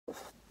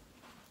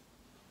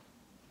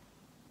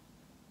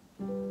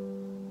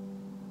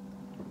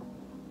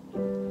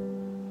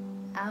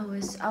I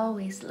was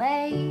always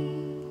late,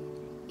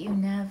 you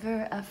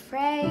never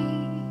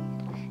afraid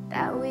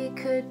that we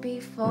could be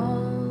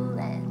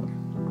fallin.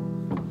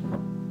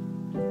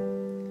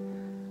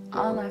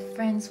 All our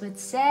friends would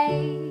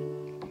say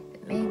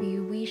that maybe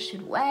we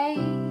should wait,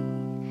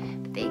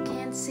 but they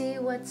can't see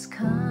what's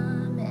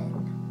coming.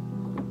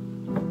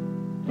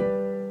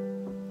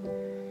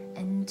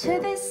 And to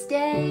this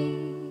day,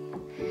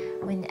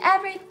 when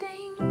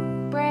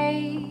everything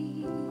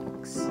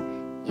breaks,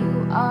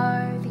 you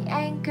are the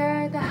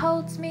anchor that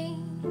holds me.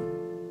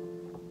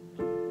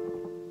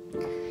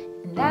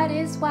 And that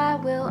is why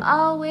we'll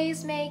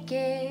always make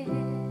it.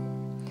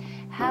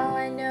 How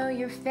I know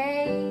your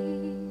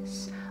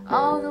face,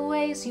 all the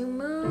ways you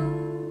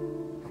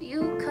move,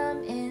 you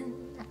come in,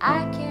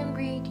 I can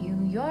read you,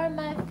 you're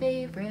my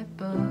favorite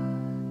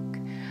book.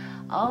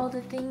 All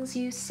the things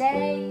you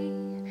say,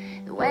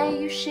 the way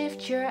you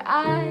shift your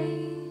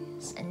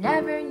eyes, I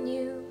never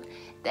knew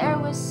there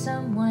was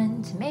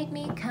someone to make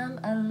me come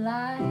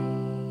alive.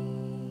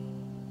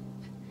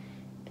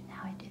 But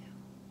now I do.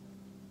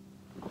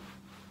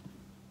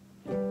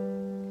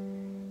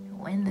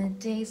 When the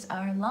days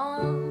are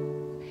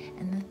long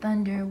and the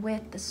thunder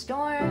with the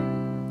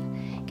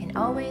storm can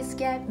always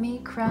get me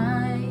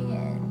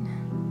crying,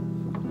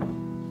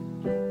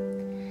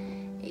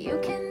 you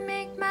can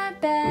make my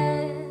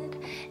bed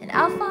and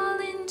I'll fall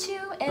into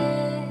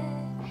it,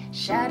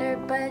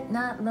 shattered but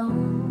not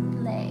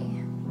lonely.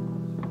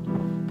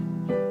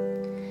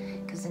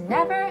 'Cause I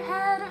never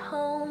had a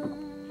home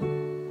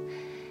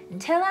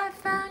until I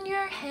found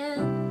your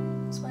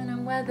hands. When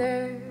I'm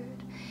weathered,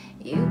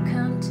 you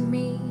come to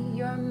me,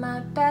 you're my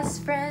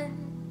best friend.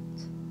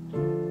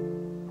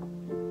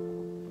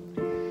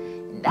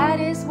 And that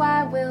is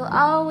why we'll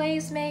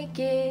always make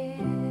it.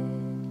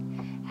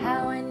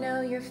 How I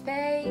know your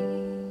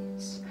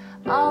face,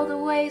 all the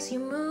ways you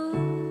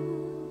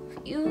move,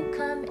 you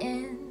come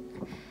in,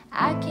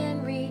 I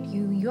can read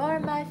you, you're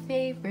my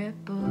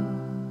favorite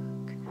book.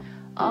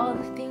 All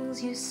the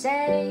things you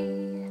say,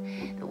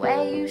 the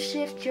way you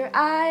shift your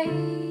eyes,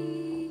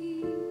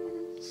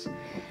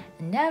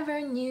 I never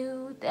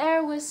knew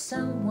there was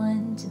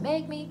someone to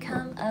make me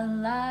come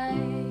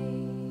alive.